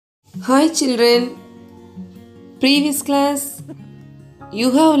Hi children, previous class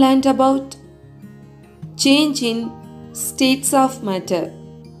you have learnt about change in states of matter,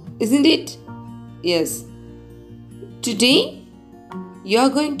 isn't it? Yes. Today you are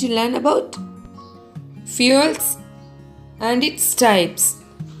going to learn about fuels and its types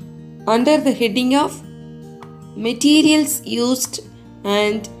under the heading of materials used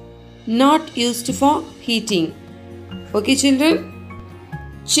and not used for heating. Okay children?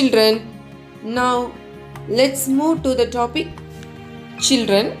 Children, now let's move to the topic.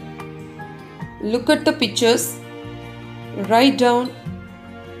 Children, look at the pictures. Write down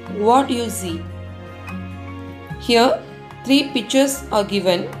what you see. Here, 3 pictures are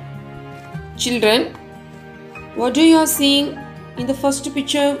given. Children, what do you are seeing in the first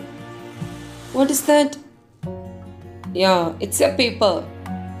picture? What is that? Yeah, it's a paper.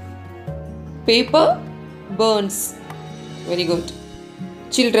 Paper burns. Very good.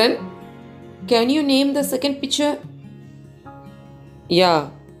 Children, can you name the second picture? Yeah,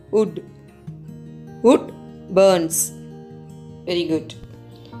 wood. Wood burns. Very good.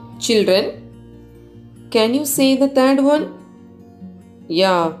 Children, can you say the third one?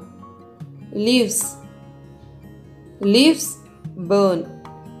 Yeah, leaves. Leaves burn.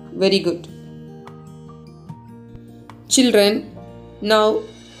 Very good. Children, now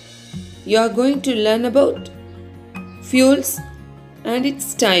you are going to learn about fuels and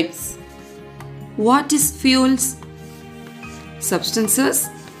its types. What is fuels? Substances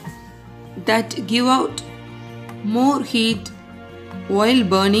that give out more heat while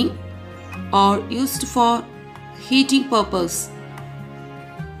burning or used for heating purpose.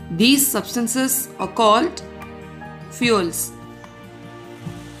 These substances are called fuels.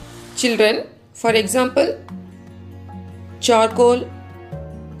 Children, for example, charcoal,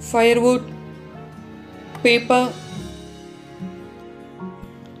 firewood, paper.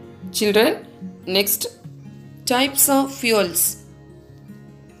 Children, next, types of fuels.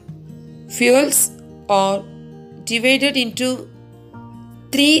 Fuels are divided into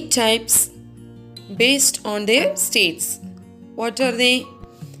 3 types based on their states. What are they?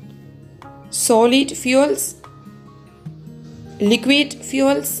 Solid fuels, liquid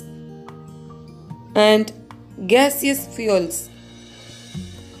fuels, and gaseous fuels.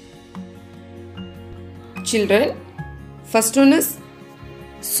 Children, first one is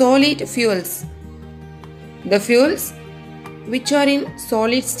solid fuels. The fuels which are in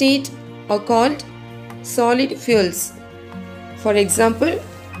solid state are called solid fuels. For example,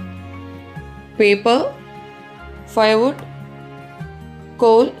 paper, firewood,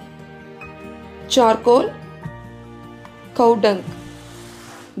 coal, charcoal, cow dung.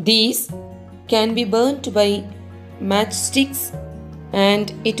 These can be burnt by matchsticks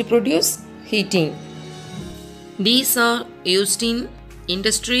and it produces heating. These are used in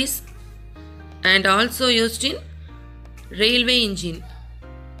industries and also used in railway engine.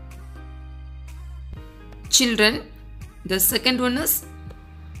 Children, the second one is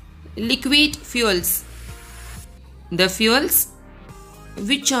liquid fuels. The fuels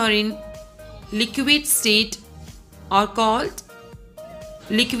which are in liquid state are called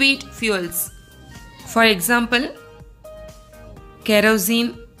liquid fuels. For example,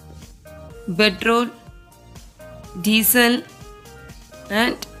 kerosene, petrol, diesel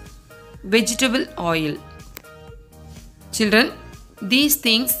and vegetable oil. Children, these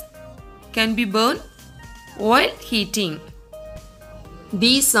things can be burned while heating.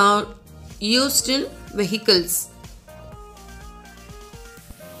 These are used in vehicles.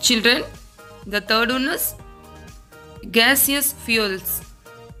 Children, the third one is gaseous fuels.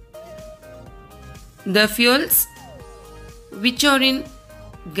 The fuels which are in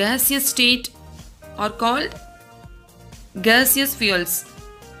gaseous state are called gaseous fuels.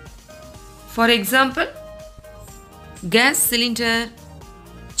 For example, gas cylinder.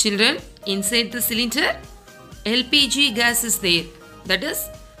 Children, inside the cylinder, LPG gas is there. That is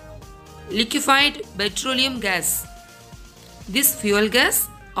liquefied petroleum gas. This fuel gas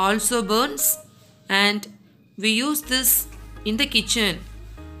also burns and we use this in the kitchen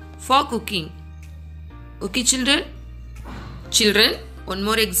for cooking. Okay children? Children, one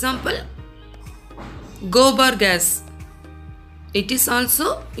more example. Gobar gas. It is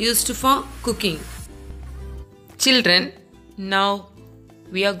also used for cooking. Children, now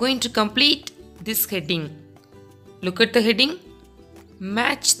we are going to complete this heading. Look at the heading.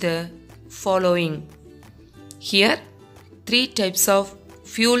 Match the following. Here, 3 types of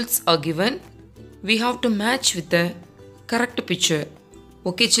fuels are given. We have to match with the correct picture.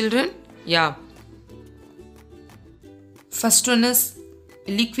 Okay children? Yeah. First one is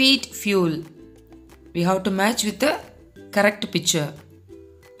liquid fuel. We have to match with the correct picture.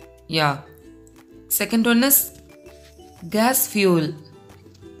 Yeah. Second one is gas fuel.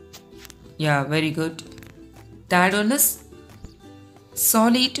 Yeah, very good. Third one is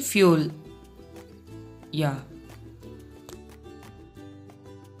solid fuel. Yeah.